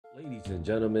Ladies and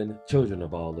gentlemen, children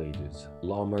of all ages,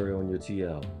 Law Murray on your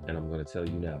TL, and I'm going to tell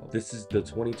you now. This is the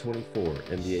 2024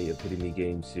 NBA Epitome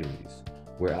Game Series,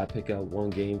 where I pick out one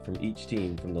game from each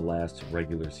team from the last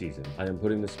regular season. I am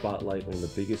putting the spotlight on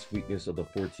the biggest weakness of the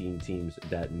 14 teams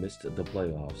that missed the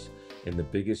playoffs and the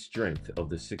biggest strength of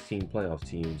the 16 playoff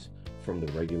teams from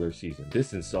the regular season.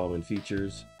 This installment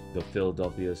features the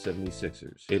Philadelphia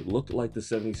 76ers. It looked like the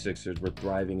 76ers were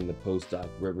thriving in the post-Doc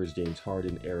Rivers James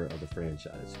Harden era of the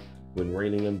franchise. When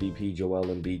reigning MVP Joel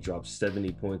Embiid dropped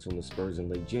 70 points on the Spurs in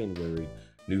late January,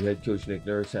 new head coach Nick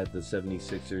Nurse had the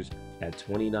 76ers at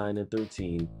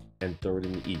 29-13 and third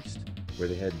in the East, where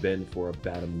they had been for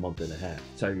about a month and a half.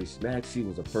 Tyrese Maxey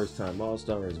was a first-time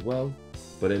All-Star as well,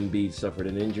 but Embiid suffered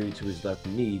an injury to his left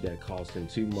knee that cost him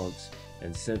 2 months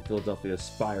and sent Philadelphia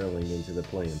spiraling into the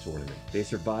play-in tournament. They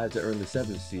survived to earn the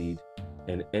 7th seed,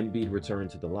 and Embiid returned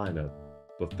to the lineup,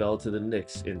 but fell to the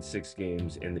Knicks in 6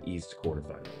 games in the East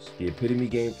quarterfinals. The epitome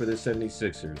game for the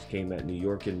 76ers came at New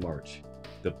York in March,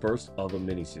 the first of a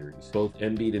mini-series. Both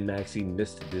Embiid and Maxey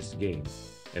missed this game,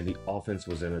 and the offense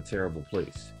was in a terrible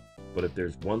place. But if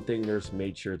there's one thing Nurse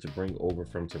made sure to bring over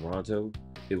from Toronto,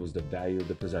 it was the value of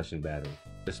the possession battle,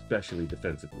 especially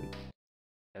defensively.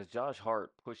 As Josh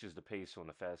Hart pushes the pace on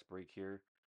the fast break here,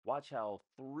 watch how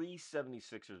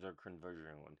 76ers are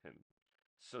converging on him.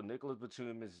 So Nicholas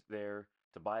Batum is there,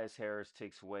 Tobias Harris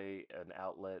takes away an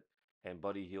outlet, and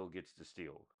Buddy Hield gets the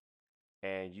steal.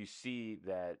 And you see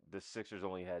that the Sixers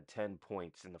only had 10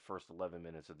 points in the first 11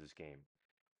 minutes of this game.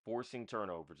 Forcing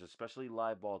turnovers, especially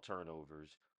live ball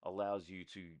turnovers, allows you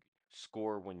to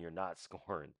score when you're not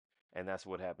scoring. And that's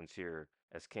what happens here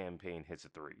as Cam Payne hits a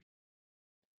three.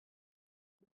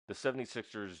 The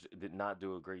 76ers did not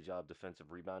do a great job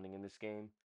defensive rebounding in this game,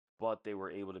 but they were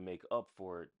able to make up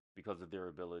for it because of their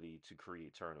ability to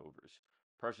create turnovers.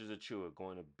 Precious Achiuwa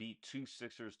going to beat 2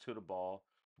 Sixers to the ball,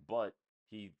 but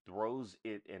he throws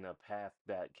it in a path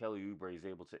that Kelly Oubre is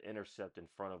able to intercept in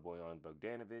front of Bojan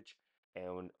Bogdanovic.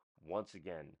 And once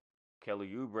again,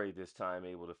 Kelly Oubre this time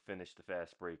able to finish the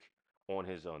fast break on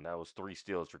his own. That was 3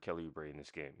 steals for Kelly Oubre in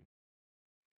this game.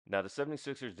 Now, the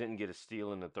 76ers didn't get a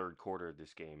steal in the third quarter of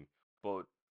this game, but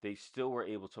they still were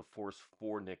able to force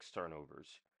 4 Knicks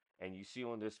turnovers. And you see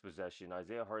on this possession,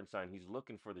 Isaiah Hartenstein, he's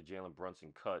looking for the Jalen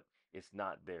Brunson cut. It's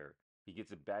not there. He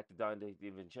gets it back to Dante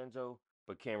DiVincenzo,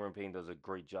 but Cameron Payne does a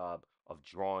great job of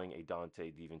drawing a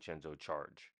Dante DiVincenzo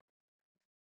charge.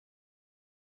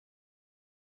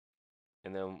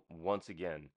 And then once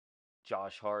again,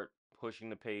 Josh Hart pushing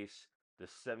the pace. The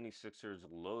 76ers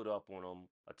load up on him,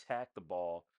 attack the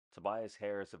ball. Tobias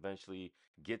Harris eventually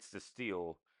gets the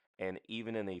steal. And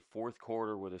even in a fourth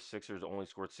quarter where the Sixers only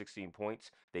scored 16 points,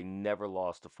 they never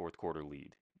lost the fourth quarter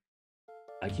lead.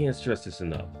 I can't stress this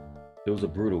enough. It was a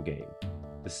brutal game.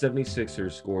 The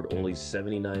 76ers scored only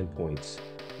 79 points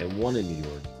and won in New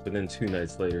York, but then 2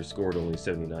 nights later scored only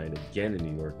 79 again in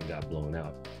New York and got blown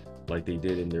out, like they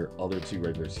did in their other 2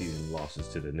 regular season losses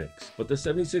to the Knicks. But the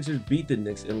 76ers beat the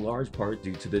Knicks in large part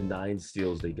due to the 9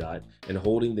 steals they got and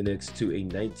holding the Knicks to a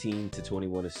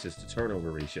 19-21 assist to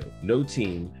turnover ratio. No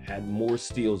team had more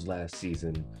steals last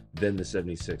season than the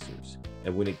 76ers.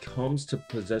 And when it comes to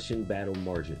possession battle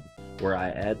margin, where I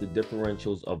add the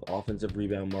differentials of offensive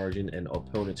rebound margin and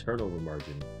opponent turnover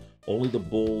margin, only the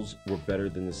Bulls were better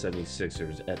than the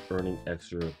 76ers at earning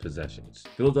extra possessions.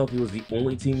 Philadelphia was the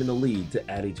only team in the league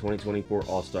to add a 2024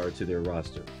 All-Star to their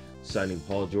roster, signing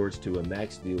Paul George to a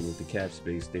max deal with the cap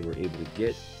space they were able to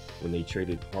get when they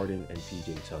traded Harden and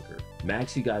PJ Tucker.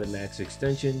 Maxey got a max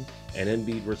extension, and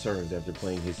Embiid returns after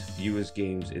playing his fewest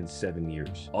games in 7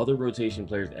 years. Other rotation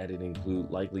players added include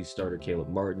likely starter Caleb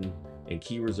Martin and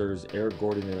key reserves Eric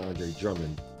Gordon and Andre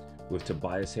Drummond, with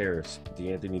Tobias Harris,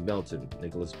 DeAnthony Melton,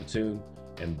 Nicholas Batum,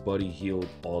 and Buddy Hield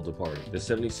all departing. The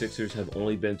 76ers have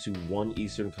only been to 1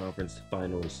 Eastern Conference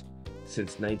Finals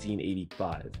since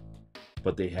 1985,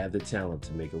 but they have the talent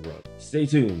to make a run. Stay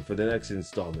tuned for the next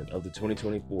installment of the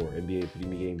 2024 NBA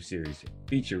Epitome Game Series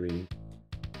featuring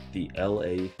the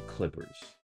LA Clippers.